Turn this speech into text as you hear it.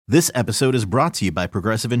This episode is brought to you by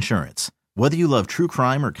Progressive Insurance. Whether you love true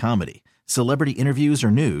crime or comedy, celebrity interviews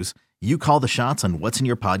or news, you call the shots on what's in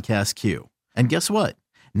your podcast queue. And guess what?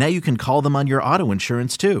 Now you can call them on your auto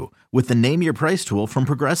insurance too with the Name Your Price tool from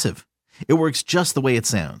Progressive. It works just the way it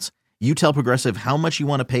sounds. You tell Progressive how much you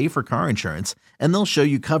want to pay for car insurance, and they'll show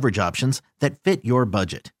you coverage options that fit your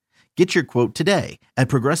budget. Get your quote today at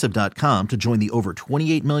Progressive.com to join the over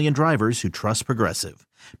 28 million drivers who trust Progressive.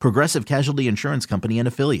 Progressive Casualty Insurance Company and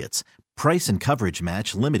Affiliates. Price and coverage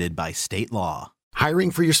match limited by state law. Hiring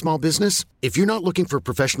for your small business? If you're not looking for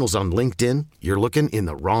professionals on LinkedIn, you're looking in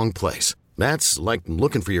the wrong place. That's like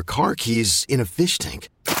looking for your car keys in a fish tank.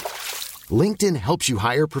 LinkedIn helps you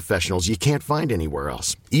hire professionals you can't find anywhere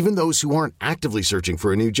else, even those who aren't actively searching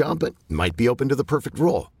for a new job but might be open to the perfect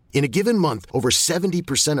role. In a given month, over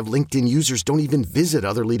 70% of LinkedIn users don't even visit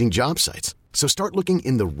other leading job sites. So start looking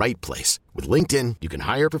in the right place. With LinkedIn, you can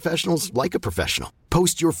hire professionals like a professional.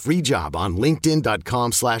 Post your free job on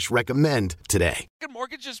linkedin.com/recommend today.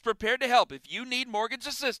 Mortgage is prepared to help if you need mortgage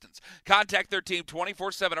assistance. Contact their team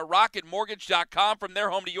 24/7 at rocketmortgage.com. From their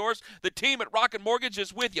home to yours, the team at Rocket Mortgage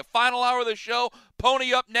is with you. Final hour of the show,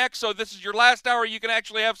 Pony up next. So this is your last hour. You can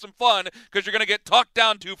actually have some fun because you're going to get talked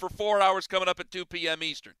down to for 4 hours coming up at 2 p.m.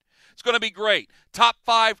 Eastern. It's going to be great. Top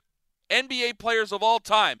 5 NBA players of all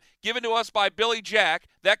time, given to us by Billy Jack.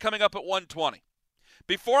 That coming up at 1:20.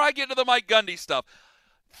 Before I get to the Mike Gundy stuff,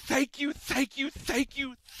 thank you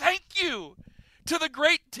to the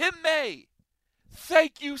great Tim May.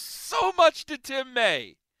 Thank you so much to Tim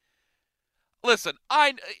May. Listen,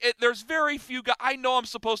 there's very few guys. I know I'm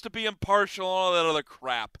supposed to be impartial and all that other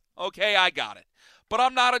crap. Okay, I got it. But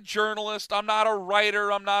I'm not a journalist, I'm not a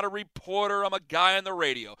writer, I'm not a reporter, I'm a guy on the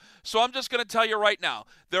radio. So I'm just going to tell you right now,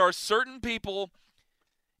 there are certain people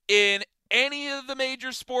in any of the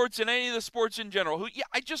major sports and any of the sports in general who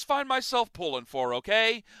I just find myself pulling for,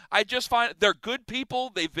 okay? I just find they're good people,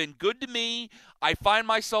 they've been good to me, I find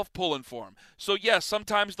myself pulling for them. So yes,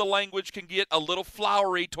 sometimes the language can get a little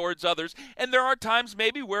flowery towards others, and there are times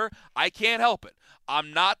maybe where I can't help it.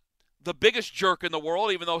 I'm not the biggest jerk in the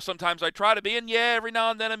world, even though sometimes I try to be, and yeah, every now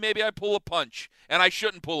and then maybe I pull a punch, and I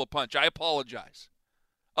shouldn't pull a punch. I apologize.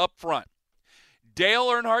 Up front. Dale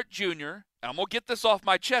Earnhardt Jr., and I'm going to get this off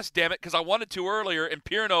my chest, damn it, because I wanted to earlier, and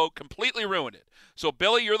Pirno completely ruined it. So,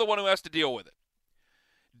 Billy, you're the one who has to deal with it.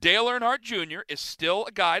 Dale Earnhardt Jr. is still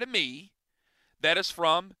a guy to me that is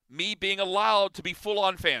from me being allowed to be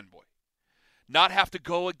full-on fanboy. Not have to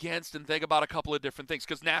go against and think about a couple of different things.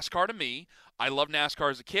 Because NASCAR to me, I love NASCAR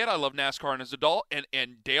as a kid, I love NASCAR as an adult,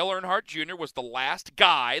 and Dale Earnhardt Jr. was the last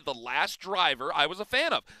guy, the last driver I was a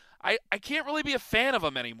fan of. I can't really be a fan of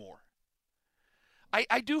him anymore.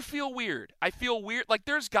 I do feel weird. I feel weird. Like,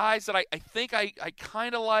 there's guys that I think I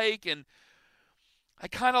kind of like, and I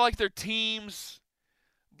kind of like their teams,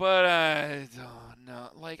 but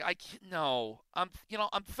no. Like, I can't, no. I'm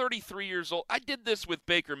 33 years old. I did this with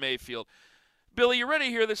Baker Mayfield. Billy, you ready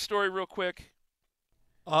to hear this story real quick?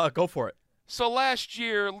 Go for it. So last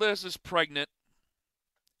year, Liz is pregnant,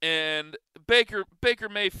 and Baker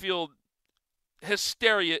Mayfield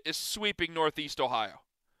hysteria is sweeping Northeast Ohio.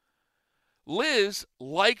 Liz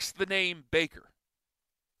likes the name Baker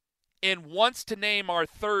and wants to name our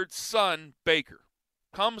third son Baker.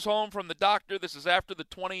 Comes home from the doctor. This is after the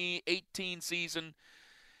 2018 season,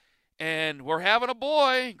 and we're having a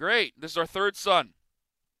boy. Great. This is our third son.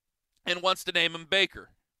 And wants to name him Baker.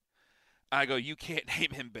 I go, you can't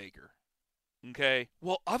name him Baker. Okay?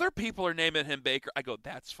 Well, other people are naming him Baker. I go,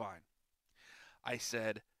 that's fine. I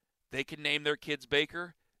said, they can name their kids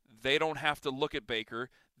Baker. They don't have to look at Baker.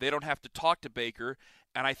 They don't have to talk to Baker.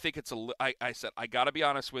 And I think I said, I got to be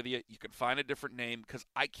honest with you. You can find a different name because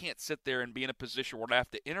I can't sit there and be in a position where I have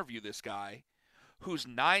to interview this guy who's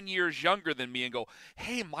 9 years younger than me and go,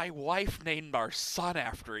 hey, my wife named our son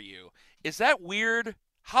after you. Is that weird?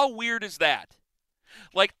 How weird is that?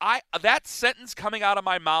 Like, that sentence coming out of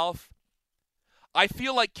my mouth, I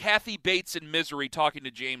feel like Kathy Bates in Misery talking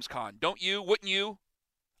to James Caan. Don't you? Wouldn't you?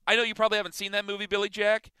 I know you probably haven't seen that movie, Billy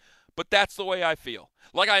Jack, but that's the way I feel.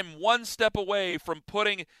 Like I'm one step away from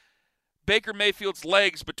putting Baker Mayfield's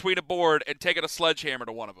legs between a board and taking a sledgehammer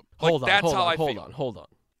to one of them. Hold on.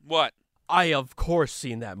 What? I, of course,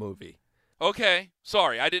 seen that movie. Okay,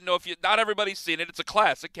 sorry. I didn't know if not everybody's seen it. It's a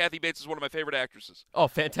classic. Kathy Bates is one of my favorite actresses. Oh,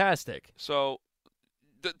 fantastic. So,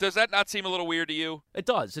 does that not seem a little weird to you? It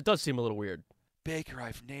does. It does seem a little weird. Baker,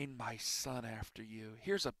 I've named my son after you.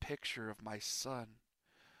 Here's a picture of my son.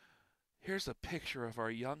 Here's a picture of our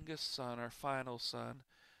youngest son, our final son.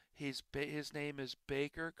 His name is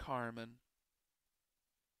Baker Carman.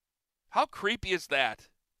 How creepy is that?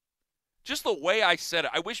 Just the way I said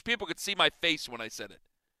it. I wish people could see my face when I said it.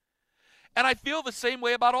 And I feel the same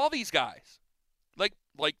way about all these guys.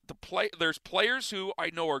 There's players who I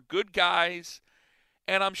know are good guys,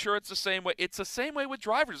 and I'm sure it's the same way. It's the same way with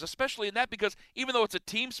drivers, especially in that, because even though it's a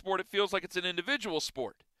team sport, it feels like it's an individual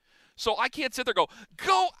sport. So I can't sit there and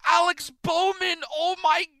go Alex Bowman, oh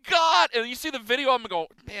my God. And you see the video, I'm going,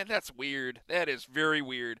 man, that's weird. That is very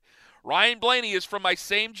weird. Ryan Blaney is from my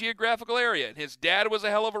same geographical area, and his dad was a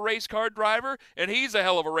hell of a race car driver, and he's a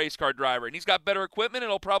hell of a race car driver, and he's got better equipment, and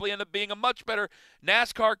he'll probably end up being a much better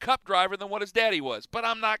NASCAR Cup driver than what his daddy was. But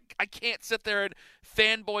I can't sit there and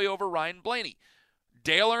fanboy over Ryan Blaney.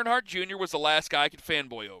 Dale Earnhardt Jr. was the last guy I could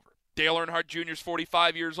fanboy over. Dale Earnhardt Jr. is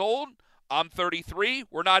 45 years old. I'm 33.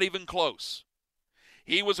 We're not even close.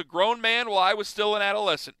 He was a grown man while I was still an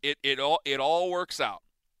adolescent. It all works out.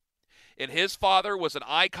 And his father was an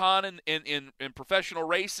icon in professional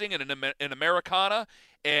racing and in Americana.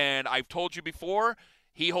 And I've told you before,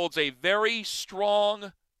 he holds a very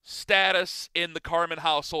strong status in the Carman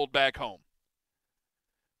household back home.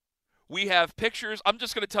 We have pictures. I'm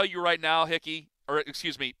just going to tell you right now,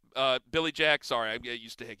 Billy Jack. Sorry, I'm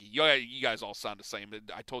used to Hickey. You guys all sound the same.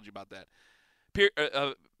 I told you about that.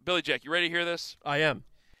 Billy Jack, you ready to hear this? I am.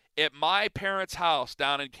 At my parents' house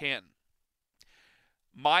down in Canton,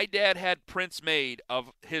 my dad had prints made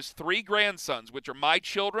of his 3 grandsons, which are my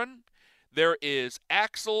children. There is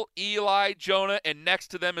Axel, Eli, Jonah, and next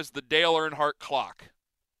to them is the Dale Earnhardt clock.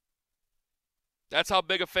 That's how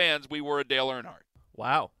big of fans we were of Dale Earnhardt.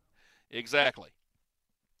 Wow. Exactly.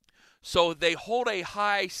 So they hold a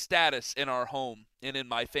high status in our home and in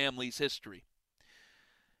my family's history.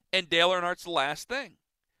 And Dale Earnhardt's the last thing.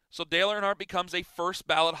 So Dale Earnhardt becomes a first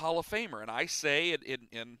ballot Hall of Famer, and I say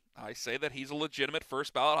that he's a legitimate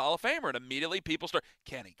first ballot Hall of Famer, and immediately people start,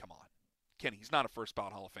 Kenny, come on. Kenny, he's not a first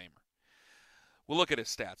ballot Hall of Famer. Well, look at his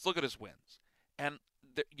stats. Look at his wins. And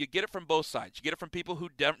you get it from both sides. You get it from people who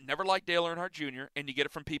never liked Dale Earnhardt Jr., and you get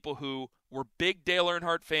it from people who were big Dale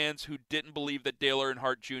Earnhardt fans who didn't believe that Dale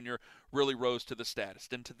Earnhardt Jr. really rose to the status.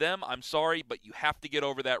 And to them, I'm sorry, but you have to get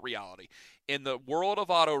over that reality. In the world of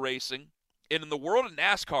auto racing, and in the world of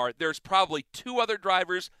NASCAR, there's probably 2 other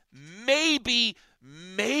drivers, maybe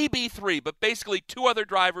 3, but basically 2 other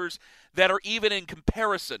drivers that are even in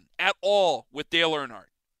comparison at all with Dale Earnhardt.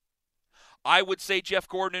 I would say Jeff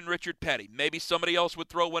Gordon and Richard Petty. Maybe somebody else would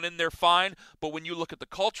throw one in there, fine, but when you look at the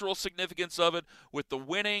cultural significance of it, with the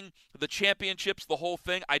winning, the championships, the whole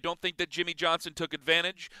thing, I don't think that Jimmy Johnson took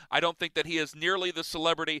advantage. I don't think that he is nearly the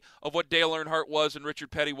celebrity of what Dale Earnhardt was and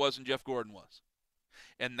Richard Petty was and Jeff Gordon was.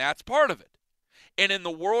 And that's part of it. And in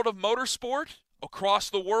the world of motorsport, across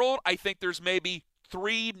the world, I think there's maybe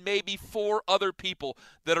 3, maybe 4 other people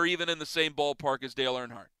that are even in the same ballpark as Dale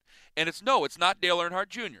Earnhardt. And it's not Dale Earnhardt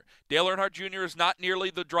Jr. Dale Earnhardt Jr. is not nearly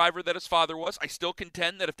the driver that his father was. I still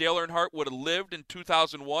contend that if Dale Earnhardt would have lived in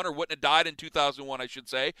 2001, or wouldn't have died in 2001, I should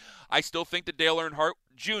say, I still think that Dale Earnhardt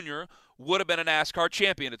Jr. would have been a NASCAR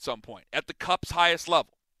champion at some point, at the Cup's highest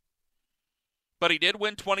level. But he did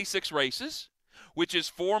win 26 races, which is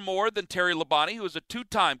 4 more than Terry Labonte, who is a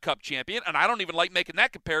 2-time Cup champion, and I don't even like making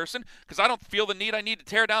that comparison because I don't feel the need I need to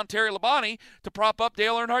tear down Terry Labonte to prop up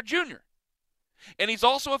Dale Earnhardt Jr. And he's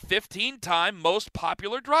also a 15-time most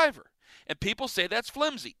popular driver. And people say that's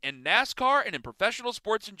flimsy. In NASCAR and in professional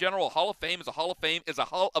sports in general, a Hall of Fame is a Hall of Fame is a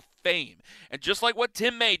Hall of Fame. And just like what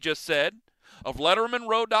Tim May just said of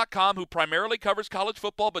LettermanRow.com, who primarily covers college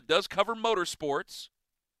football but does cover motorsports,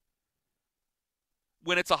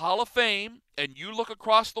 when it's a Hall of Fame and you look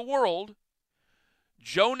across the world,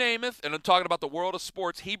 Joe Namath, and I'm talking about the world of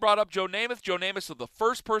sports, he brought up Joe Namath. Joe Namath is the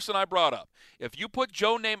first person I brought up. If you put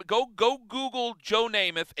Joe Namath, go Google Joe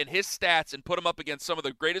Namath and his stats and put him up against some of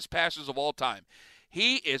the greatest passers of all time.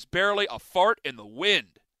 He is barely a fart in the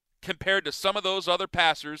wind compared to some of those other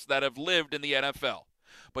passers that have lived in the NFL.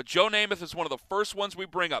 But Joe Namath is one of the first ones we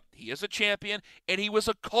bring up. He is a champion, and he was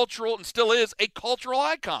a cultural, and still is, a cultural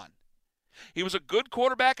icon. He was a good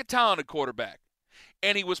quarterback, a talented quarterback.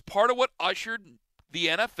 And he was part of what ushered the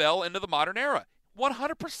NFL into the modern era.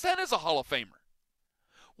 100% is a Hall of Famer.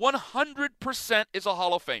 100% is a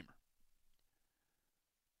Hall of Famer.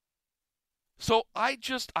 So I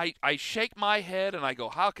shake my head and I go,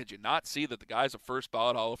 how could you not see that the guy's a first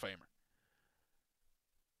ballot Hall of Famer?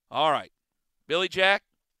 All right. Billy Jack?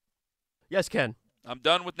 Yes, Ken. I'm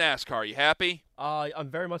done with NASCAR. You happy? I'm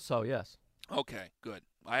very much so, yes. Okay, good.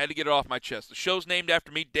 I had to get it off my chest. The show's named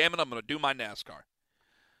after me. Damn it, I'm going to do my NASCAR.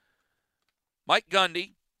 Mike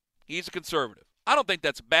Gundy, he's a conservative. I don't think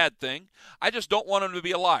that's a bad thing. I just don't want him to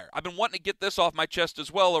be a liar. I've been wanting to get this off my chest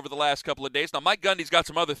as well over the last couple of days. Now, Mike Gundy's got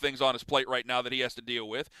some other things on his plate right now that he has to deal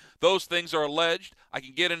with. Those things are alleged. I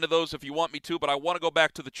can get into those if you want me to, but I want to go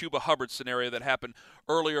back to the Chuba Hubbard scenario that happened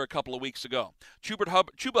earlier a couple of weeks ago.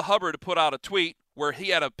 Chuba Hubbard put out a tweet where he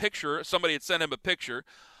had a picture, somebody had sent him a picture,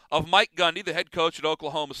 of Mike Gundy, the head coach at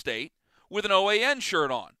Oklahoma State, with an OAN shirt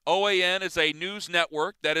on. OAN is a news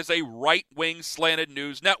network that is a right-wing slanted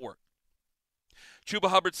news network. Chuba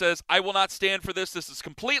Hubbard says, I will not stand for this. This is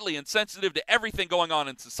completely insensitive to everything going on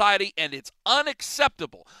in society, and it's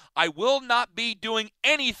unacceptable. I will not be doing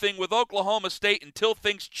anything with Oklahoma State until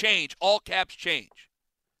things change, all caps change.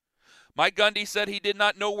 Mike Gundy said he did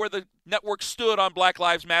not know where the network stood on Black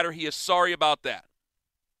Lives Matter. He is sorry about that.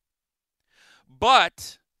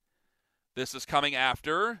 But this is coming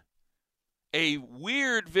after a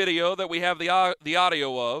weird video that we have the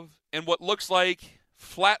audio of, and what looks like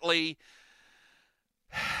flatly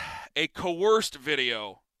a coerced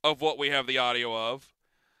video of what we have the audio of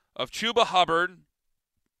Chuba Hubbard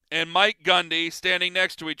and Mike Gundy standing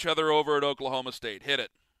next to each other over at Oklahoma State. Hit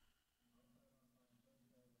it.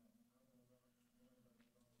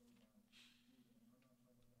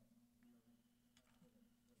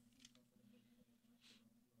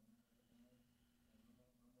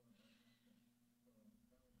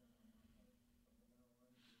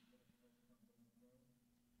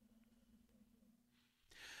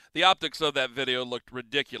 The optics of that video looked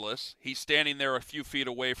ridiculous. He's standing there a few feet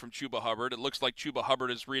away from Chuba Hubbard. It looks like Chuba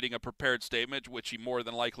Hubbard is reading a prepared statement, which he more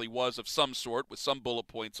than likely was of some sort, with some bullet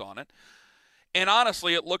points on it. And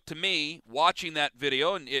honestly, it looked to me, watching that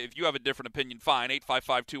video, and if you have a different opinion, fine,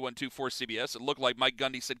 855-212-4CBS, it looked like Mike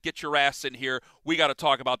Gundy said, get your ass in here, we got to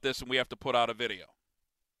talk about this, and we have to put out a video.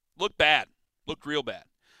 Looked bad. Looked real bad.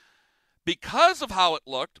 Because of how it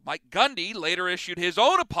looked, Mike Gundy later issued his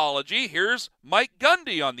own apology. Here's Mike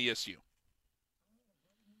Gundy on the issue.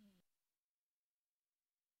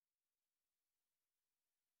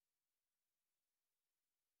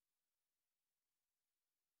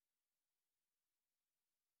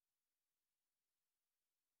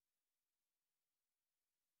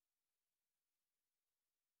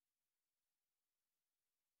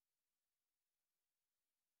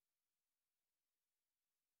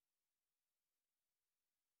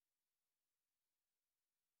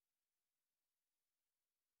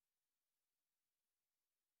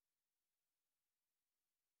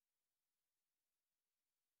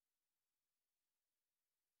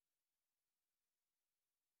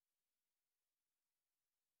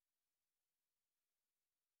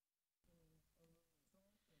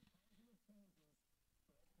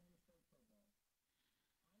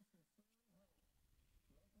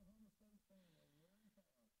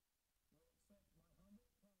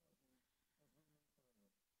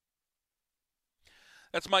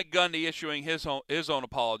 That's Mike Gundy issuing his own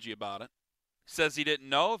apology about it. Says he didn't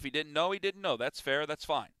know. If he didn't know, he didn't know. That's fair. That's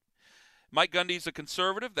fine. Mike Gundy's a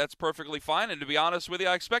conservative. That's perfectly fine. And to be honest with you,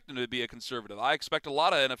 I expect him to be a conservative. I expect a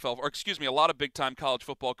lot of a lot of big-time college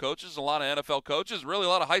football coaches, a lot of NFL coaches, really a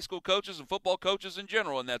lot of high school coaches and football coaches in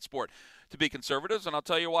general in that sport to be conservatives, and I'll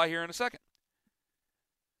tell you why here in a second.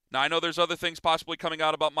 Now, I know there's other things possibly coming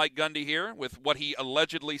out about Mike Gundy here with what he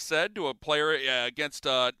allegedly said to a player against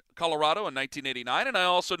Colorado in 1989, and I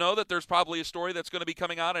also know that there's probably a story that's going to be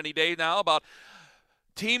coming out any day now about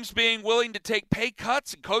teams being willing to take pay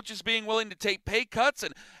cuts and coaches being willing to take pay cuts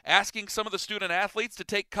and asking some of the student athletes to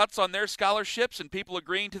take cuts on their scholarships and people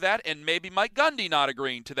agreeing to that, and maybe Mike Gundy not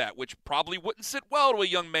agreeing to that, which probably wouldn't sit well to a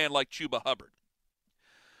young man like Chuba Hubbard.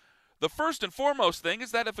 The first and foremost thing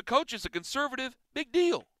is that if a coach is a conservative, big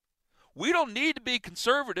deal. We don't need to be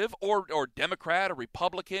conservative or Democrat or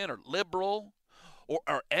Republican or liberal or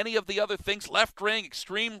any of the other things, left-wing,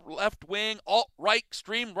 extreme left-wing, alt-right,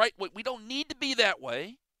 extreme right. We don't need to be that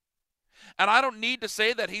way. And I don't need to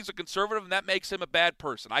say that he's a conservative and that makes him a bad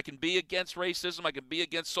person. I can be against racism. I can be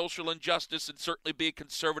against social injustice and certainly be a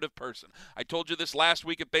conservative person. I told you this last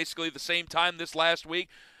week at basically the same time this last week,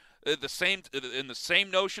 in the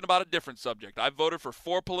same notion about a different subject. I voted for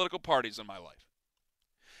 4 political parties in my life.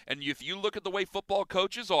 And if you look at the way football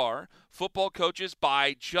coaches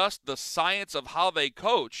by just the science of how they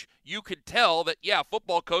coach, you could tell that, yeah,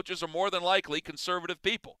 football coaches are more than likely conservative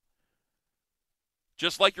people.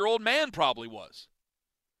 Just like your old man probably was.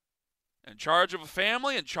 In charge of a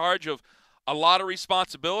family, in charge of a lot of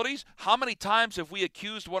responsibilities. How many times have we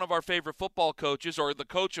accused one of our favorite football coaches or the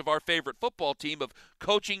coach of our favorite football team of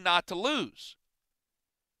coaching not to lose?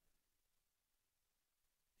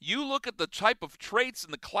 You look at the type of traits in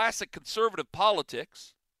the classic conservative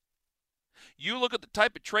politics. You look at the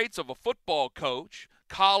type of traits of a football coach,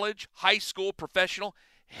 college, high school, professional,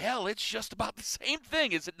 hell, it's just about the same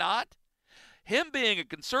thing, is it not? Him being a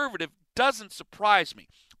conservative doesn't surprise me.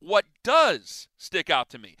 What does stick out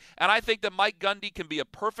to me, and I think that Mike Gundy can be a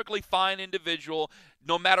perfectly fine individual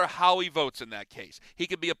no matter how he votes in that case. He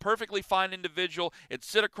can be a perfectly fine individual and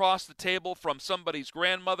sit across the table from somebody's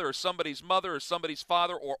grandmother or somebody's mother or somebody's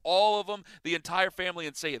father or all of them, the entire family,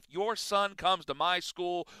 and say, if your son comes to my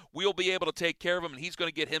school, we'll be able to take care of him, and he's going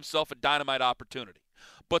to get himself a dynamite opportunity.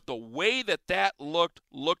 But the way that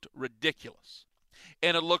looked ridiculous.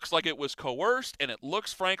 And it looks like it was coerced, and it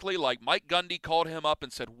looks, frankly, like Mike Gundy called him up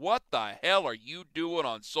and said, what the hell are you doing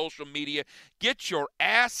on social media? Get your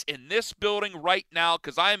ass in this building right now,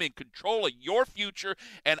 because I am in control of your future,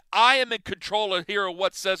 and I am in control of here of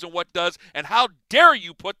what says and what does, and how dare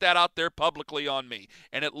you put that out there publicly on me?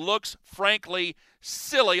 And it looks, frankly,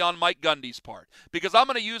 silly on Mike Gundy's part, because I'm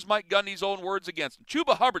going to use Mike Gundy's own words against him.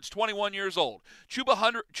 Chuba Hubbard's 21 years old.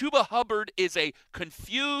 Chuba Hubbard is a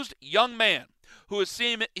confused young man who is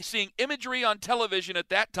seeing imagery on television at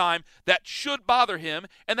that time that should bother him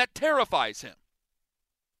and that terrifies him.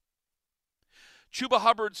 Chuba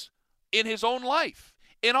Hubbard's in his own life,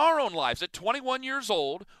 in our own lives. At 21 years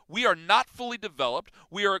old, we are not fully developed.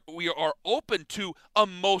 We are open to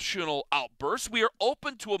emotional outbursts. We are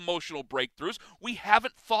open to emotional breakthroughs. We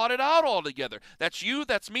haven't thought it out altogether. That's you,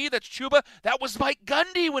 that's me, that's Chuba. That was Mike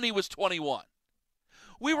Gundy when he was 21.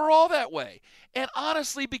 We were all that way. And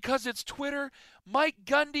honestly, because it's Twitter, Mike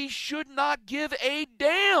Gundy should not give a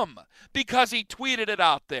damn because he tweeted it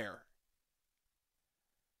out there.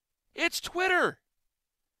 It's Twitter.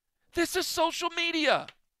 This is social media.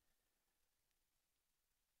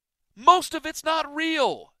 Most of it's not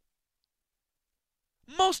real.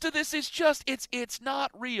 Most of this is just, it's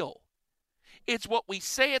not real. It's what we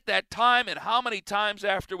say at that time, and how many times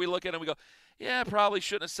after we look at it and we go, yeah, I probably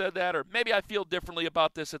shouldn't have said that, or maybe I feel differently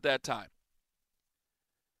about this at that time.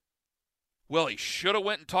 Well, he should have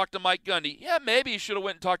went and talked to Mike Gundy. Yeah, maybe he should have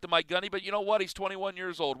went and talked to Mike Gundy, but you know what? He's 21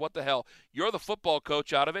 years old. What the hell? You're the football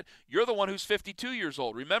coach out of it. You're the one who's 52 years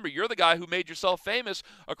old. Remember, you're the guy who made yourself famous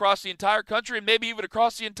across the entire country and maybe even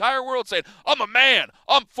across the entire world saying, I'm a man.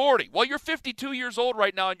 I'm 40. Well, you're 52 years old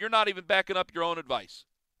right now, and you're not even backing up your own advice.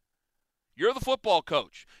 You're the football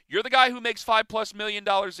coach. You're the guy who makes $5+ million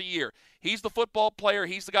a year. He's the football player.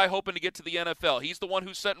 He's the guy hoping to get to the NFL. He's the one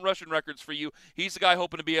who's setting rushing records for you. He's the guy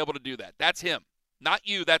hoping to be able to do that. That's him. Not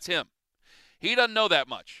you. That's him. He doesn't know that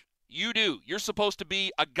much. You do. You're supposed to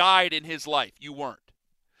be a guide in his life. You weren't.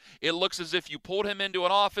 It looks as if you pulled him into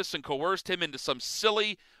an office and coerced him into some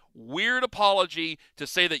silly, weird apology to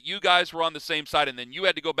say that you guys were on the same side, and then you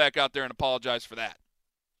had to go back out there and apologize for that.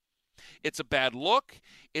 It's a bad look.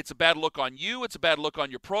 It's a bad look on you. It's a bad look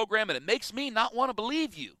on your program, and it makes me not want to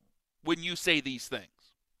believe you when you say these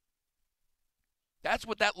things. That's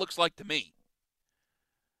what that looks like to me.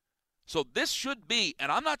 So this should be,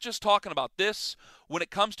 and I'm not just talking about this, when it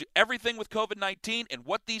comes to everything with COVID-19 and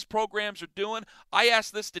what these programs are doing. I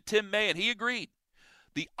asked this to Tim May, and he agreed.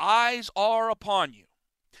 The eyes are upon you.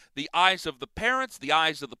 The eyes of the parents, the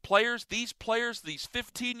eyes of the players. These players, these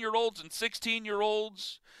 15-year-olds and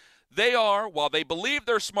 16-year-olds, they are, while they believe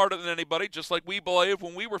they're smarter than anybody, just like we believed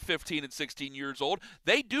when we were 15 and 16 years old,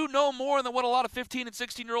 they do know more than what a lot of 15 and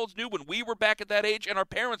 16-year-olds knew when we were back at that age and our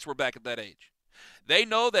parents were back at that age. They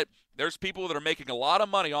know that there's people that are making a lot of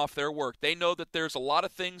money off their work. They know that there's a lot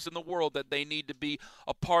of things in the world that they need to be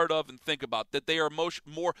a part of and think about, that they are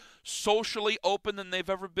more socially open than they've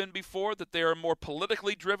ever been before, that they are more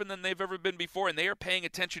politically driven than they've ever been before, and they are paying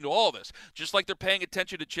attention to all this, just like they're paying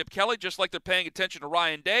attention to Chip Kelly, just like they're paying attention to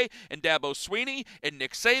Ryan Day and Dabo Swinney and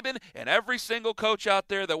Nick Saban and every single coach out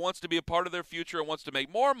there that wants to be a part of their future and wants to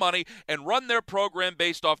make more money and run their program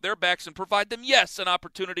based off their backs and provide them, yes, an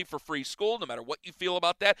opportunity for free school, no matter what you feel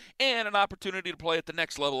about that, and an opportunity to play at the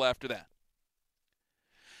next level after that.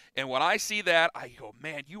 And when I see that, I go,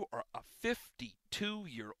 man, you are a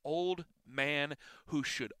 52-year-old man who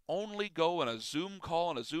should only go on a Zoom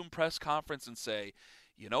call and a Zoom press conference and say,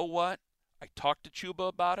 you know what? I talked to Chuba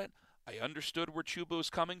about it. I understood where Chuba was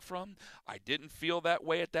coming from. I didn't feel that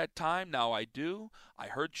way at that time. Now I do. I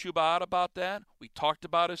heard Chuba out about that. We talked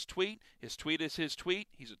about his tweet. His tweet is his tweet.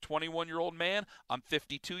 He's a 21-year-old man. I'm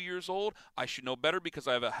 52 years old. I should know better because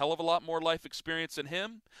I have a hell of a lot more life experience than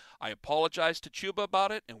him. I apologized to Chuba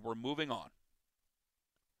about it, and we're moving on.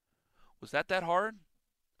 Was that hard?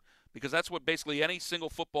 Because that's what basically any single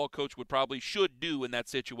football coach should do in that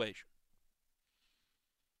situation.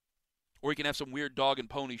 Or you can have some weird dog and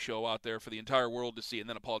pony show out there for the entire world to see and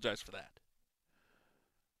then apologize for that.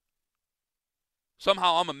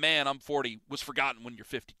 Somehow I'm a man, I'm 40, was forgotten when you're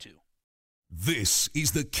 52. This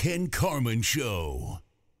is the Ken Carman Show.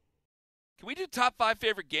 Can we do top 5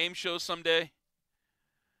 favorite game shows someday?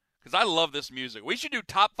 Because I love this music. We should do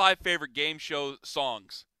top 5 favorite game show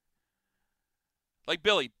songs. Like,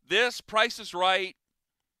 Billy, this, Price is Right,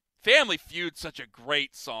 Family Feud's such a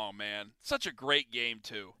great song, man. Such a great game,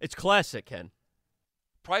 too. It's classic, Ken.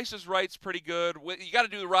 Price is Right's pretty good. You got to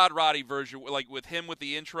do the Rod Roddy version, like with him with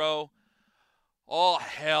the intro. Oh,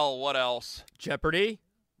 hell, what else? Jeopardy?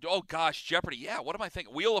 Oh, gosh, Jeopardy. Yeah, what am I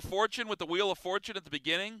thinking? Wheel of Fortune with the Wheel of Fortune at the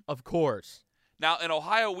beginning? Of course. Now, in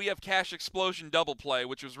Ohio, we have Cash Explosion Double Play,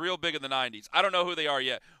 which was real big in the 90s. I don't know who they are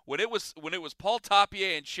yet. When it was Paul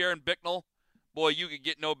Tapier and Sharon Bicknell, boy, you could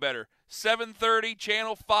get no better. 7:30,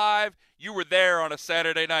 Channel 5, you were there on a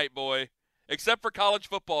Saturday night, boy. Except for college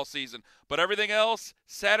football season. But everything else,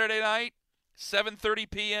 Saturday night, 7:30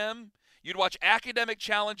 p.m., you'd watch Academic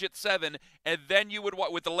Challenge at 7, and then you would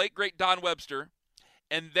watch, with the late, great Don Webster,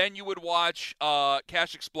 and then you would watch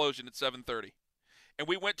Cash Explosion at 7:30. And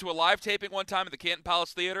we went to a live taping one time at the Canton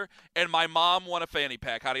Palace Theater, and my mom won a fanny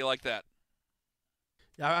pack. How do you like that?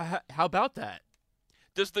 How about that?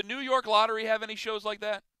 Does the New York Lottery have any shows like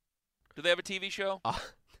that? Do they have a TV show?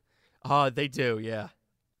 They do, yeah.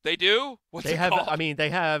 They do? What's they it have. called? I mean, they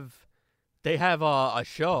have a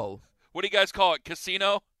show. What do you guys call it?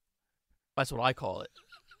 Casino? That's what I call it.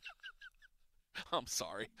 I'm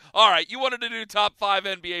sorry. All right, you wanted to do top 5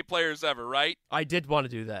 NBA players ever, right? I did want to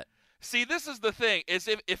do that. See, this is the thing, is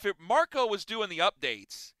if Marco was doing the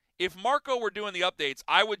updates, if Marco were doing the updates,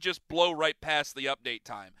 I would just blow right past the update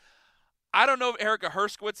time. I don't know Erica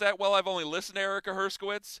Herskowitz that well. I've only listened to Erica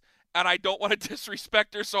Herskowitz, and I don't want to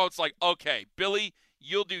disrespect her, so it's like, okay, Billy,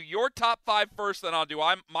 you'll do your top 5 first, then I'll do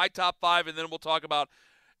my top 5, and then we'll talk about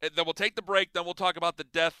 – then we'll take the break, then we'll talk about the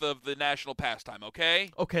death of the national pastime, okay?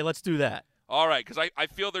 Okay, let's do that. All right, because I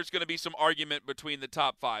feel there's going to be some argument between the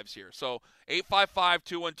top 5s here. So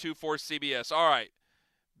 855-2124-CBS. All right.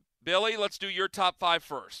 Billy, let's do your top 5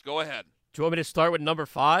 first. Go ahead. Do you want me to start with number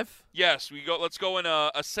 5? Yes, let's go in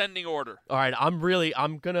ascending order. All right, I'm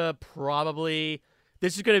going to probably –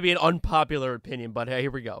 this is going to be an unpopular opinion, but hey,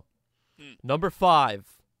 here we go. Number 5,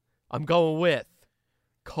 I'm going with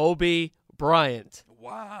Kobe Bryant.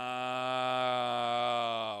 Wow.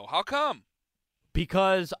 How come?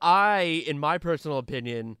 Because in my personal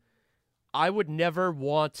opinion, I would never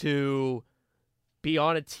want to be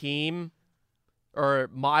on a team,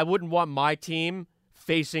 I wouldn't want my team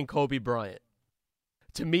facing Kobe Bryant.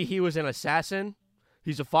 To me, he was an assassin.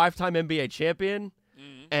 He's a 5-time NBA champion,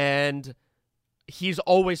 and he's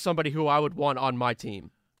always somebody who I would want on my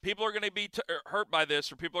team. People are going to be hurt by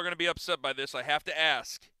this, or people are going to be upset by this. I have to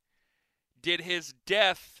ask, did his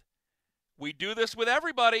death – we do this with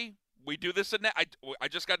everybody – we do this in I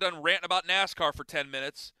just got done ranting about NASCAR for 10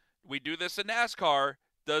 minutes. We do this in NASCAR.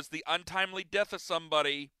 Does the untimely death of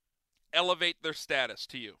somebody elevate their status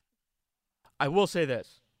to you? I will say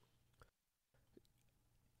this.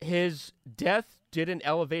 His death didn't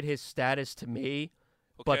elevate his status to me,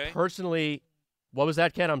 but personally, what was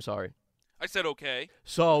that, Ken? I'm sorry. I said okay.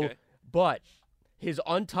 So, but his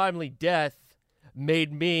untimely death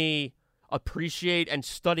made me appreciate and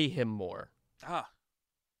study him more.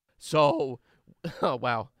 So, oh,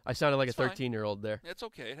 wow, I sounded like a 13-year-old there. It's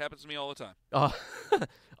okay. It happens to me all the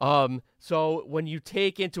time. So when you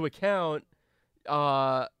take into account,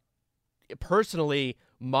 personally,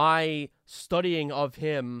 my studying of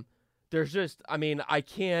him, there's just, I mean, I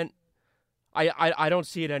don't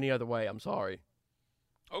see it any other way. I'm sorry.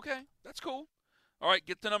 Okay, that's cool. All right,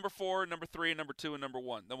 get to number 4, number 3, number 2, and number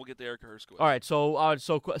 1. Then we'll get to Erica Herskowitz. All right, so all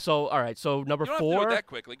right, so number 4. You don't have to do it that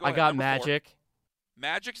quickly. Go I ahead. got Number Magic. 4.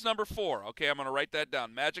 Magic's number 4. Okay, I'm going to write that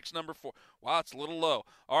down. Magic's number 4. Wow, it's a little low.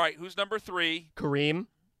 All right, who's number 3? Kareem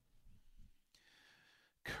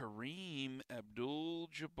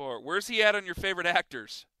Abdul-Jabbar. Where's he at on your favorite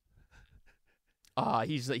actors?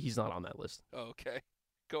 He's not on that list. Okay,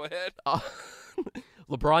 go ahead.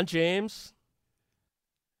 LeBron James,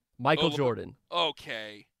 Michael Jordan.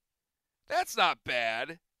 Okay, that's not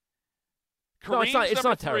bad. Kareem's no, it's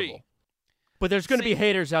not terrible. But there's going to be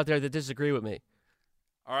haters out there that disagree with me.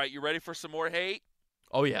 All right, you ready for some more hate?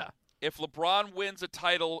 Oh, yeah. If LeBron wins a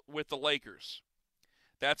title with the Lakers,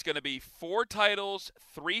 that's going to be 4 titles,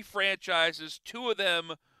 3 franchises. 2 of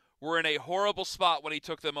them were in a horrible spot when he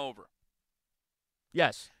took them over.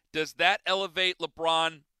 Yes. Does that elevate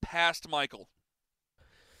LeBron past Michael?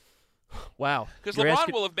 Wow. Because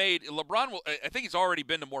LeBron will. I think he's already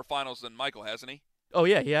been to more finals than Michael, hasn't he? Oh,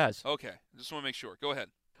 yeah, he has. Okay. Just want to make sure. Go ahead.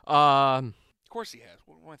 Of course he has.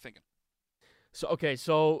 What am I thinking?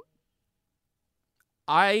 So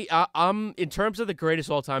I'm in terms of the greatest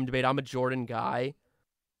all-time debate, I'm a Jordan guy.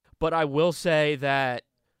 but I will say that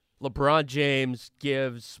LeBron James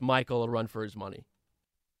gives Michael a run for his money.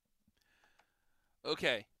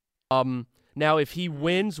 Okay. Now, if he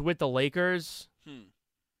wins with the Lakers,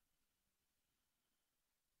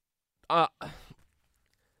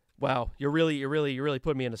 wow, you're really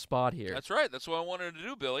putting me in a spot here. That's right. That's what I wanted to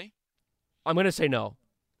do, Billy. I'm gonna say no.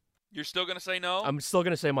 You're still going to say no? I'm still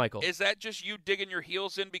gonna say Michael. Is that just you digging your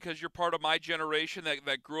heels in because you're part of my generation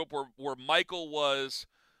that grew up where Michael was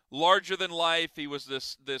larger than life? He was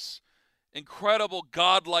this incredible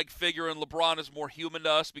godlike figure, and LeBron is more human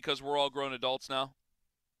to us because we're all grown adults now?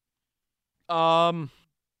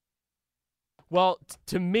 Well,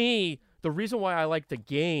 to me, the reason why I like the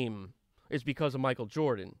game is because of Michael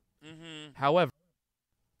Jordan. Mm-hmm. However,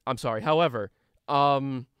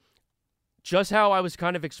 just how I was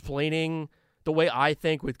kind of explaining the way I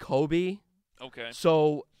think with Kobe. Okay.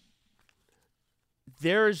 So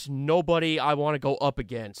there's nobody I want to go up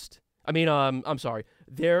against. I mean, I'm sorry.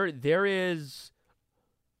 There is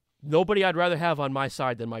nobody I'd rather have on my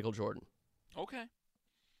side than Michael Jordan. Okay.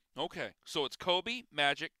 So it's Kobe,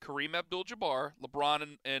 Magic, Kareem Abdul-Jabbar,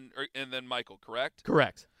 LeBron, and then Michael, correct?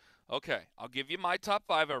 Correct. Okay. I'll give you my top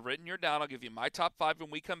 5. I've written yours down. I'll give you my top 5 when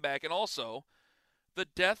we come back. And also, the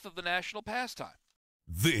death of the national pastime.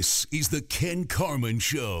 This is the Ken Carman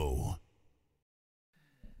Show.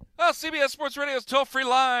 Well, CBS Sports Radio's toll-free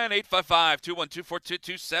line,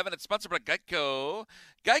 855-212-4227. It's sponsored by Geico.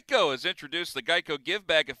 Geico has introduced the Geico Give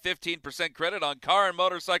Back of 15% credit on car and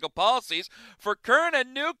motorcycle policies for current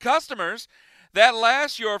and new customers. That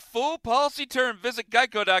lasts your full policy term. Visit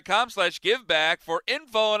geico.com/giveback for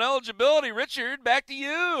info and eligibility. Richard, back to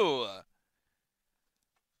you.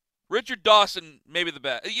 Richard Dawson, maybe the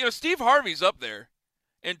best. Steve Harvey's up there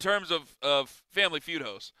in terms of Family Feud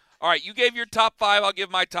hosts. All right, you gave your top 5. I'll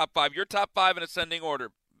give my top 5. Your top 5 in ascending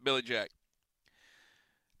order, Billy Jack.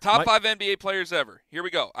 Top 5 NBA players ever. Here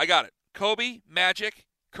we go. I got it. Kobe, Magic,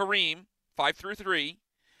 Kareem, 5 through 3.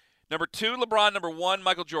 Number 2, LeBron. Number 1,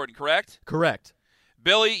 Michael Jordan, correct? Correct.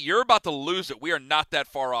 Billy, you're about to lose it. We are not that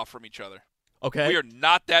far off from each other. Okay. We are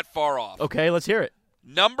not that far off. Okay, let's hear it.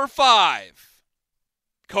 Number 5.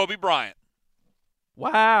 Kobe Bryant.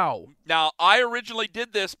 Wow. Now, I originally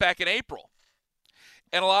did this back in April,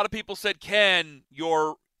 and a lot of people said, Ken,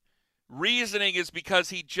 your reasoning is because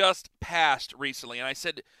he just passed recently. And I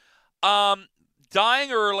said,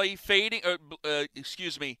 dying early,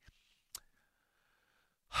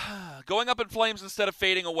 going up in flames instead of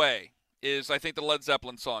fading away is, I think, the Led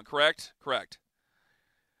Zeppelin song, correct? Correct.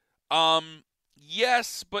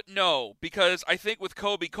 Yes, but no, because I think with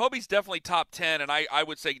Kobe's definitely top 10, and I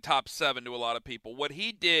would say top 7 to a lot of people. What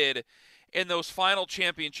he did in those final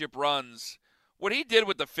championship runs, what he did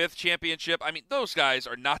with the 5th championship, I mean, those guys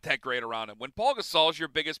are not that great around him. When Paul Gasol's your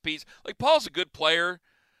biggest piece, like, Paul's a good player,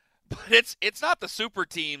 but it's not the super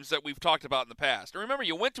teams that we've talked about in the past. And remember,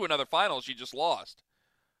 you went to another finals, you just lost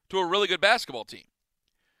to a really good basketball team.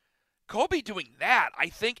 Kobe doing that, I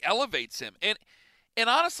think, elevates him. And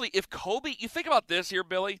honestly, if Kobe, you think about this here,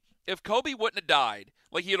 Billy, if Kobe wouldn't have died,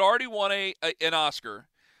 like he had already won an Oscar,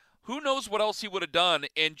 who knows what else he would have done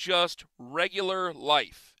in just regular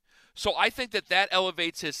life. So I think that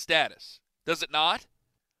elevates his status. Does it not?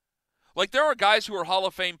 Like, there are guys who are Hall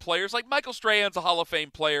of Fame players, like Michael Strahan's a Hall of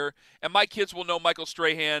Fame player, and my kids will know Michael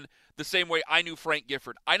Strahan the same way I knew Frank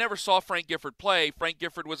Gifford. I never saw Frank Gifford play. Frank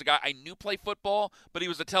Gifford was a guy I knew play football, but he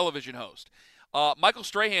was a television host. Michael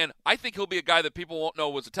Strahan, I think he'll be a guy that people won't know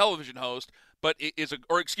was a television host, but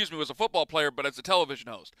was a football player, but as a television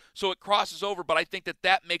host. So it crosses over, but I think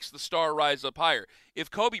that makes the star rise up higher. If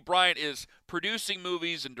Kobe Bryant is producing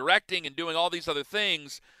movies and directing and doing all these other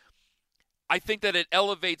things, I think that it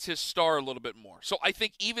elevates his star a little bit more. So I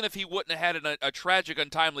think even if he wouldn't have had a tragic,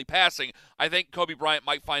 untimely passing, I think Kobe Bryant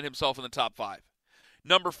might find himself in the top 5.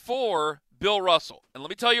 Number 4, Bill Russell. And let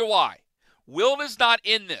me tell you why. Wilt is not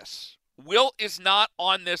in this. Wilt is not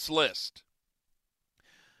on this list.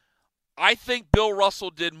 I think Bill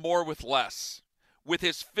Russell did more with less. With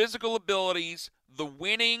his physical abilities, the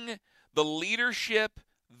winning, the leadership,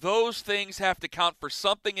 those things have to count for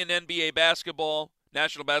something in NBA basketball,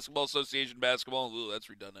 National Basketball Association basketball. Ooh, that's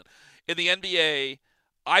redundant. In the NBA,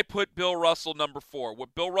 I put Bill Russell number 4.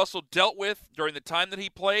 What Bill Russell dealt with during the time that he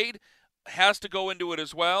played has to go into it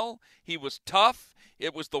as well. He was tough.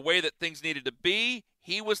 It was the way that things needed to be.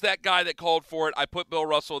 He was that guy that called for it. I put Bill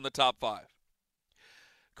Russell in the top 5.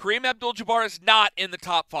 Kareem Abdul-Jabbar is not in the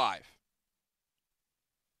top 5,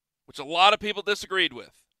 which a lot of people disagreed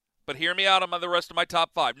with. But hear me out on the rest of my top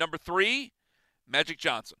 5. Number 3, Magic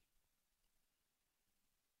Johnson.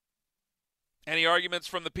 Any arguments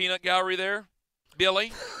from the peanut gallery there,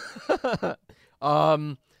 Billy?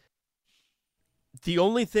 The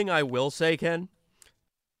only thing I will say, Ken,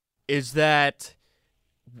 is that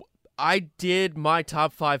I did my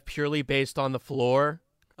top 5 purely based on the floor.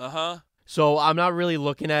 Uh-huh. So I'm not really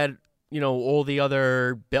looking at, all the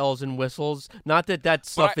other bells and whistles. Not that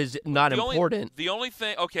stuff is not important. The only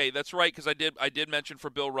thing, okay, that's right, because I did mention for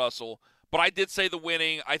Bill Russell, but I did say the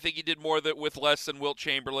winning. I think he did more with less than Wilt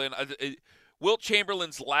Chamberlain. Wilt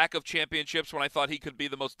Chamberlain's lack of championships when I thought he could be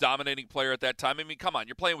the most dominating player at that time. I mean, come on,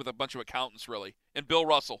 you're playing with a bunch of accountants, really. And Bill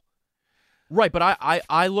Russell. Right, but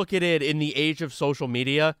I look at it in the age of social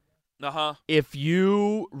media. Uh-huh. If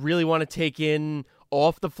you really want to take in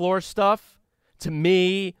off-the-floor stuff, to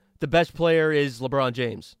me, the best player is LeBron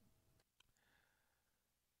James.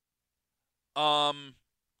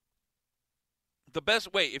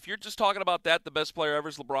 If you're just talking about that, the best player ever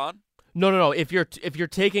is LeBron? No. If you're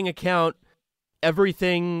taking account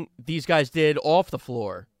everything these guys did off the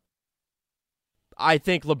floor, I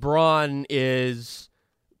think LeBron is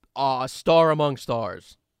a star among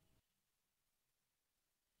stars.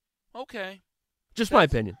 Okay. Just my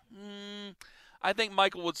opinion. I think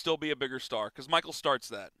Michael would still be a bigger star because Michael starts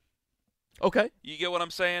that. Okay. You get what I'm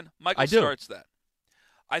saying? Michael I do. starts that.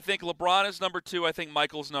 I think LeBron is number 2. I think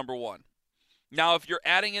Michael's number 1. Now, if you're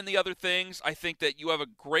adding in the other things, I think that you have a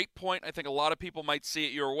great point. I think a lot of people might see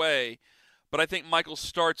it your way, but I think Michael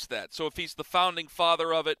starts that. So if he's the founding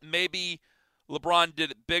father of it, maybe LeBron did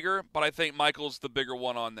it bigger, but I think Michael's the bigger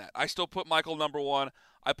one on that. I still put Michael number 1.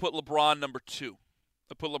 I put LeBron number 2.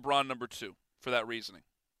 I put LeBron number 2 for that reasoning.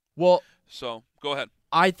 Well, so go ahead.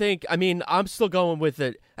 I'm still going with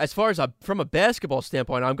it. As far as from a basketball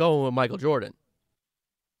standpoint, I'm going with Michael Jordan.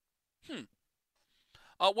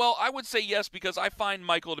 Well, I would say yes because I find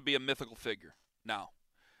Michael to be a mythical figure now.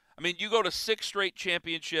 I mean, you go to 6 straight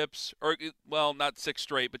championships, not 6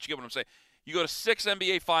 straight, but you get what I'm saying. You go to 6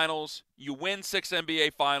 NBA Finals, you win 6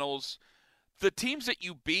 NBA Finals. The teams that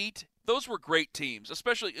you beat, those were great teams,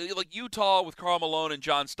 especially like Utah with Karl Malone and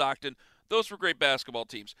John Stockton. Those were great basketball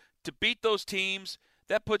teams. To beat those teams,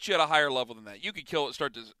 that puts you at a higher level than that. You could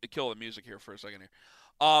start to kill the music here for a second here.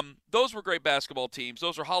 Those were great basketball teams.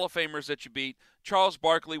 Those are Hall of Famers that you beat. Charles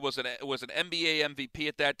Barkley was an NBA MVP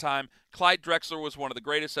at that time. Clyde Drexler was one of the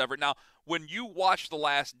greatest ever. Now, when you watch The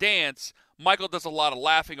Last Dance, Michael does a lot of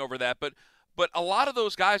laughing over that, but a lot of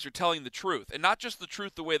those guys are telling the truth, and not just the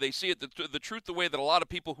truth the way they see it, the truth the way that a lot of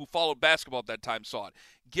people who followed basketball at that time saw it.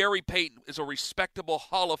 Gary Payton is a respectable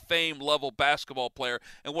Hall of Fame level basketball player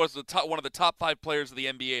and was one of the top 5 players of the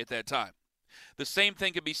NBA at that time. The same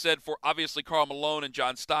thing can be said for, obviously, Karl Malone and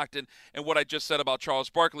John Stockton and what I just said about Charles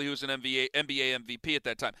Barkley, who was an NBA MVP at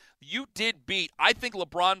that time. You did beat, I think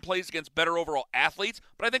LeBron plays against better overall athletes,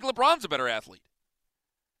 but I think LeBron's a better athlete.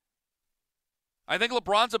 I think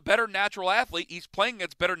LeBron's a better natural athlete. He's playing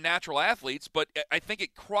against better natural athletes, but I think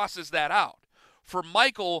it crosses that out. For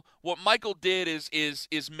Michael, what Michael did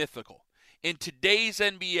is mythical. In today's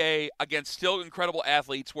NBA, against still incredible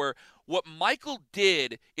athletes, where what Michael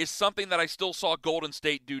did is something that I still saw Golden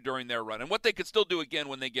State do during their run, and what they could still do again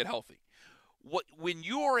when they get healthy. When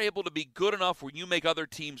you are able to be good enough where you make other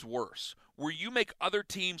teams worse, where you make other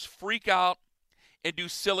teams freak out and do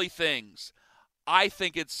silly things, I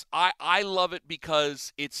think I love it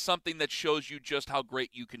because it's something that shows you just how great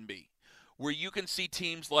you can be. Where you can see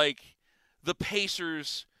teams like the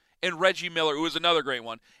Pacers and Reggie Miller, who is another great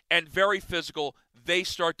one, and very physical, they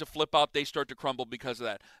start to flip out, they start to crumble because of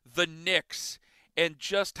that. The Knicks, and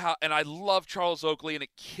I love Charles Oakley, and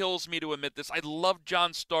it kills me to admit this. I love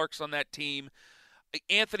John Starks on that team.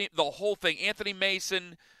 The whole thing, Anthony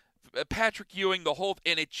Mason, Patrick Ewing,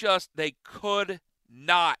 they could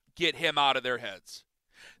not get him out of their heads.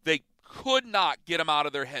 They could not get him out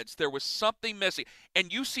of their heads. There was something missing.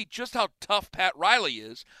 And you see just how tough Pat Riley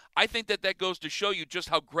is. I think that goes to show you just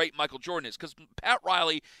how great Michael Jordan is. Because Pat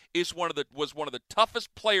Riley was one of the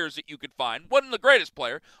toughest players that you could find. Wasn't the greatest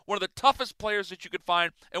player. One of the toughest players that you could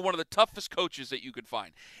find. And one of the toughest coaches that you could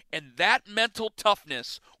find. And that mental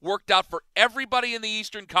toughness worked out for everybody in the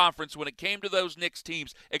Eastern Conference when it came to those Knicks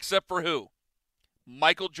teams. Except for who?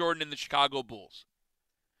 Michael Jordan and the Chicago Bulls.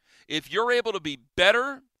 If you're able to be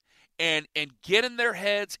better and get in their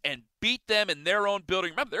heads and beat them in their own building.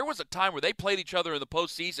 Remember, there was a time where they played each other in the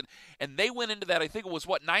postseason, and they went into that, I think it was,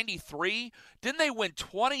 93? Didn't they win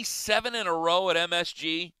 27 in a row at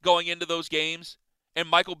MSG going into those games? And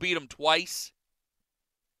Michael beat them twice?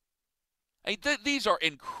 I mean, these are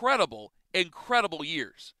incredible, incredible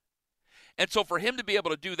years. And so for him to be able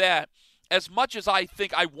to do that, as much as I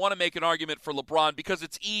think I want to make an argument for LeBron because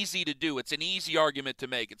it's easy to do, it's an easy argument to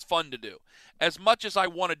make, it's fun to do. As much as I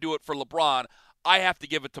want to do it for LeBron, I have to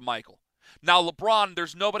give it to Michael. Now, LeBron,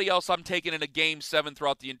 there's nobody else I'm taking in a Game 7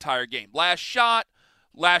 throughout the entire game. Last shot,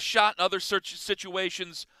 in other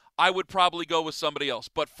situations, I would probably go with somebody else.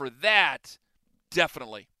 But for that,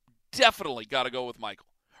 definitely got to go with Michael.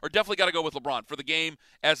 Or definitely got to go with LeBron for the game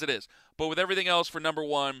as it is. But with everything else for number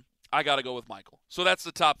one, I got to go with Michael. So that's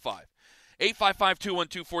the top five.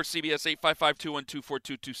 855-2124-CBS,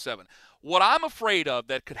 855-212-4227. What I'm afraid of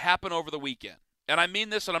that could happen over the weekend, and I mean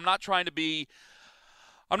this, and I'm not trying to be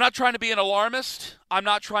an alarmist. I'm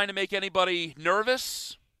not trying to make anybody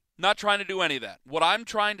nervous. Not trying to do any of that. What I'm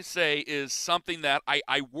trying to say is something that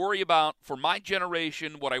I worry about for my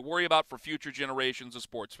generation, what I worry about for future generations of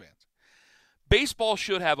sports fans. Baseball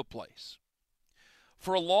should have a place.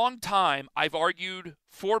 For a long time, I've argued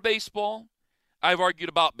for baseball. I've argued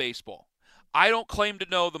about baseball. I don't claim to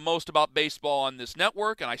know the most about baseball on this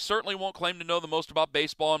network, and I certainly won't claim to know the most about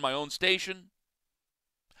baseball on my own station.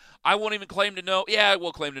 I won't even claim to know, I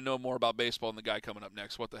will claim to know more about baseball than the guy coming up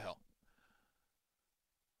next. What the hell?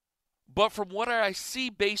 But from what I see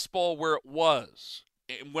baseball where it was,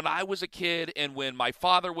 when I was a kid and when my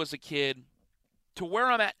father was a kid, to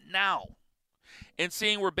where I'm at now, and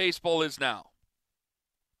seeing where baseball is now,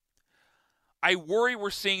 I worry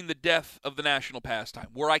we're seeing the death of the national pastime,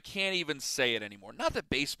 where I can't even say it anymore. Not that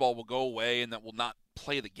baseball will go away and that we'll not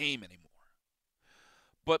play the game anymore,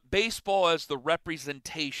 but baseball as the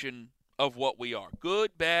representation of what we are.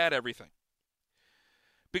 Good, bad, everything.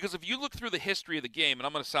 Because if you look through the history of the game, and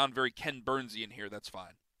I'm going to sound very Ken Burnsian here, that's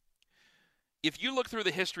fine. If you look through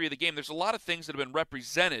the history of the game, there's a lot of things that have been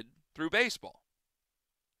represented through baseball.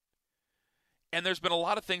 And there's been a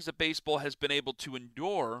lot of things that baseball has been able to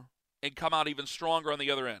endure and come out even stronger on the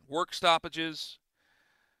other end. Work stoppages,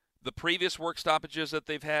 the previous work stoppages that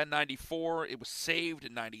they've had, 94, it was saved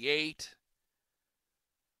in 98.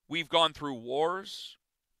 We've gone through wars.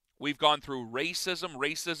 We've gone through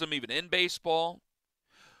racism even in baseball.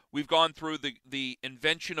 We've gone through the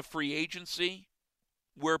invention of free agency,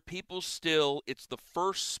 where people still, it's the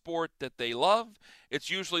first sport that they love. It's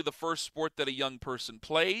usually the first sport that a young person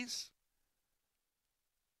plays.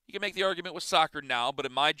 You can make the argument with soccer now, but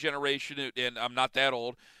in my generation, and I'm not that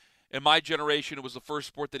old, in my generation, it was the first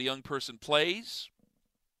sport that a young person plays.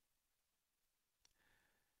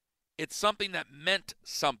 It's something that meant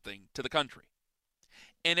something to the country.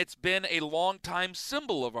 And it's been a long-time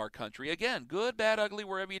symbol of our country. Again, good, bad, ugly,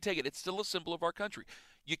 wherever you take it, it's still a symbol of our country.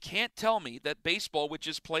 You can't tell me that baseball, which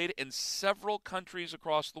is played in several countries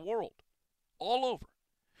across the world, all over,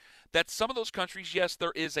 that some of those countries, yes,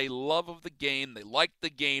 there is a love of the game. They like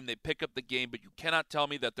the game. They pick up the game. But you cannot tell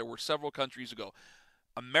me that there were several countries ago.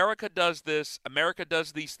 America does this. America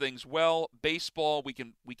does these things well. Baseball, we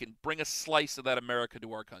can bring a slice of that America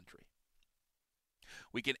to our country.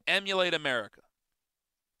 We can emulate America.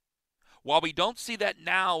 While we don't see that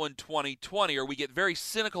now in 2020, or we get very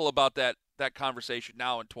cynical about that conversation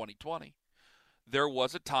now in 2020, there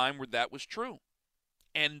was a time where that was true.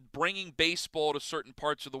 And bringing baseball to certain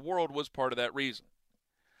parts of the world was part of that reason.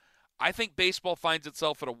 I think baseball finds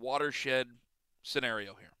itself at a watershed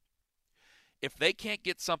scenario here. If they can't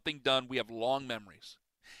get something done, we have long memories.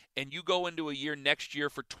 And you go into a year next year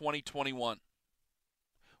for 2021,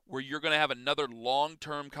 where you're going to have another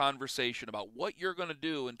long-term conversation about what you're going to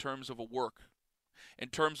do in terms of a work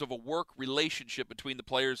relationship between the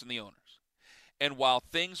players and the owners. And while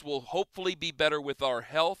things will hopefully be better with our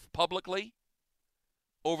health publicly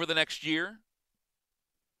over the next year,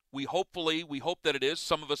 we hope that it is.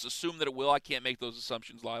 Some of us assume that it will. I can't make those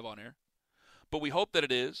assumptions live on air. But we hope that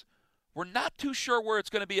it is. We're not too sure where it's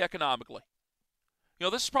going to be economically.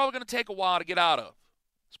 This is probably going to take a while to get out of.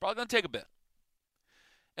 It's probably going to take a bit.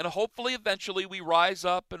 And hopefully, eventually, we rise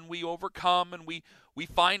up and we overcome and we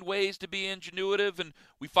find ways to be ingenuitive and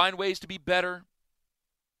we find ways to be better.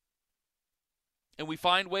 And we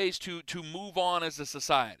find ways to move on as a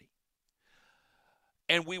society.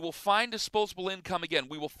 And we will find disposable income again.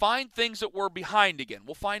 We will find things that we're behind again.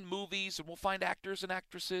 We'll find movies and we'll find actors and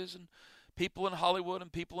actresses and people in Hollywood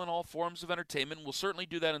and people in all forms of entertainment. We'll certainly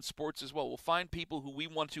do that in sports as well. We'll find people who we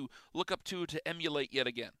want to look up to emulate yet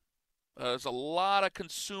again. There's a lot of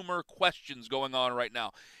consumer questions going on right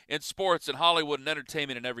now in sports and Hollywood and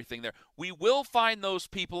entertainment and everything there. We will find those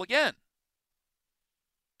people again.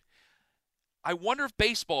 I wonder if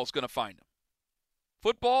baseball is going to find them.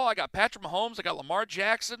 Football, I got Patrick Mahomes, I got Lamar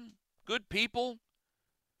Jackson, good people,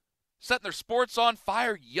 setting their sports on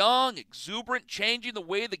fire, young, exuberant, changing the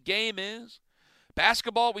way the game is.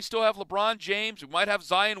 Basketball, we still have LeBron James. We might have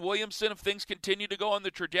Zion Williamson if things continue to go on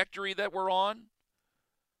the trajectory that we're on.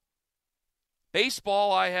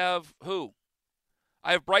 Baseball, I have who?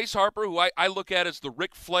 I have Bryce Harper, who I look at as the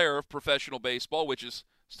Ric Flair of professional baseball, which is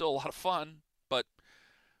Still a lot of fun, but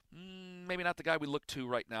maybe not the guy we look to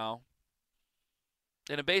right now.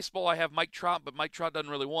 And in baseball, I have Mike Trout, but Mike Trout doesn't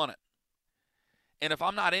really want it. And if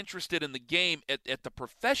I'm not interested in the game at the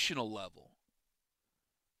professional level,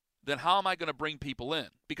 then how am I going to bring people in?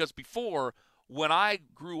 Because before, when I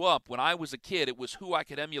grew up, when I was a kid, it was who I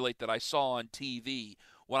could emulate that I saw on TV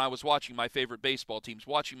when I was watching my favorite baseball teams,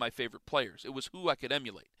 watching my favorite players. It was who I could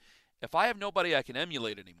emulate. If I have nobody I can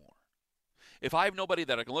emulate anymore, if I have nobody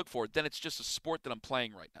that I can look for, then it's just a sport that I'm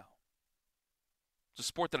playing right now. It's a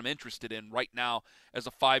sport that I'm interested in right now as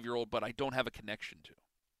a 5-year-old, but I don't have a connection to.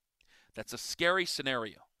 That's a scary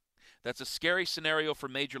scenario. That's a scary scenario for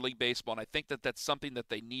Major League Baseball, and I think that that's something that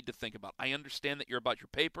they need to think about. I understand that you're about your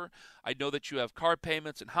paper. I know that you have car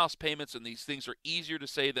payments and house payments, and these things are easier to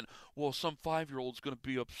say than, well, some 5-year-old's going to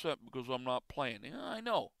be upset because I'm not playing. Yeah, I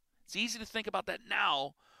know. It's easy to think about that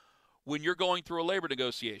now when you're going through a labor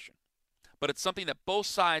negotiation. But it's something that both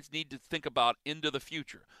sides need to think about into the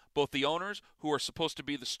future. Both the owners, who are supposed to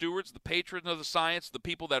be the stewards, the patrons of the science, the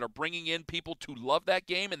people that are bringing in people to love that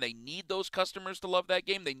game, and they need those customers to love that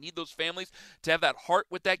game. They need those families to have that heart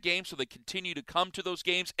with that game so they continue to come to those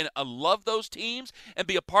games and love those teams and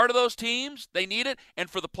be a part of those teams. They need it, and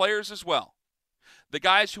for the players as well. The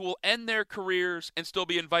guys who will end their careers and still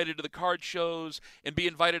be invited to the card shows and be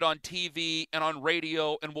invited on TV and on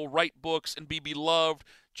radio and will write books and be beloved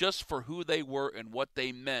just for who they were and what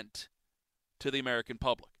they meant to the American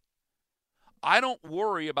public. I don't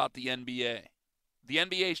worry about the NBA. The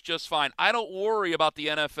NBA is just fine. I don't worry about the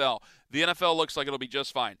NFL. The NFL looks like it'll be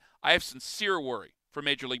just fine. I have sincere worry for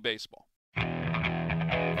Major League Baseball.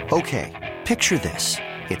 Okay, picture this.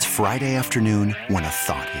 It's Friday afternoon when a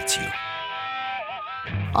thought hits you.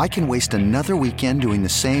 I can waste another weekend doing the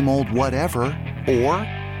same old whatever, or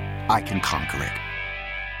I can conquer it.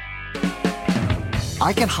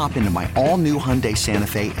 I can hop into my all-new Hyundai Santa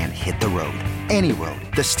Fe and hit the road. Any road.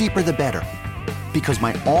 The steeper, the better. Because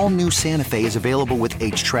my all-new Santa Fe is available with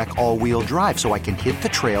H-Track all-wheel drive, so I can hit the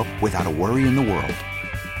trail without a worry in the world.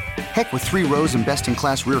 Heck, with 3 rows and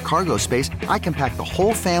best-in-class rear cargo space, I can pack the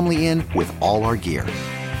whole family in with all our gear.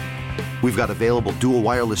 We've got available dual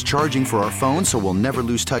wireless charging for our phones, so we'll never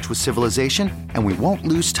lose touch with civilization, and we won't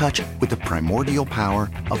lose touch with the primordial power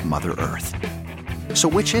of Mother Earth. So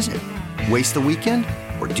which is it? Waste the weekend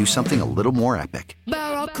or do something a little more epic?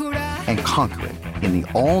 And conquer it in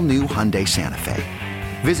the all-new Hyundai Santa Fe.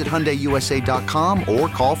 Visit HyundaiUSA.com or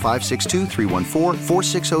call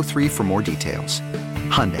 562-314-4603 for more details.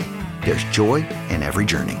 Hyundai, there's joy in every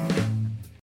journey.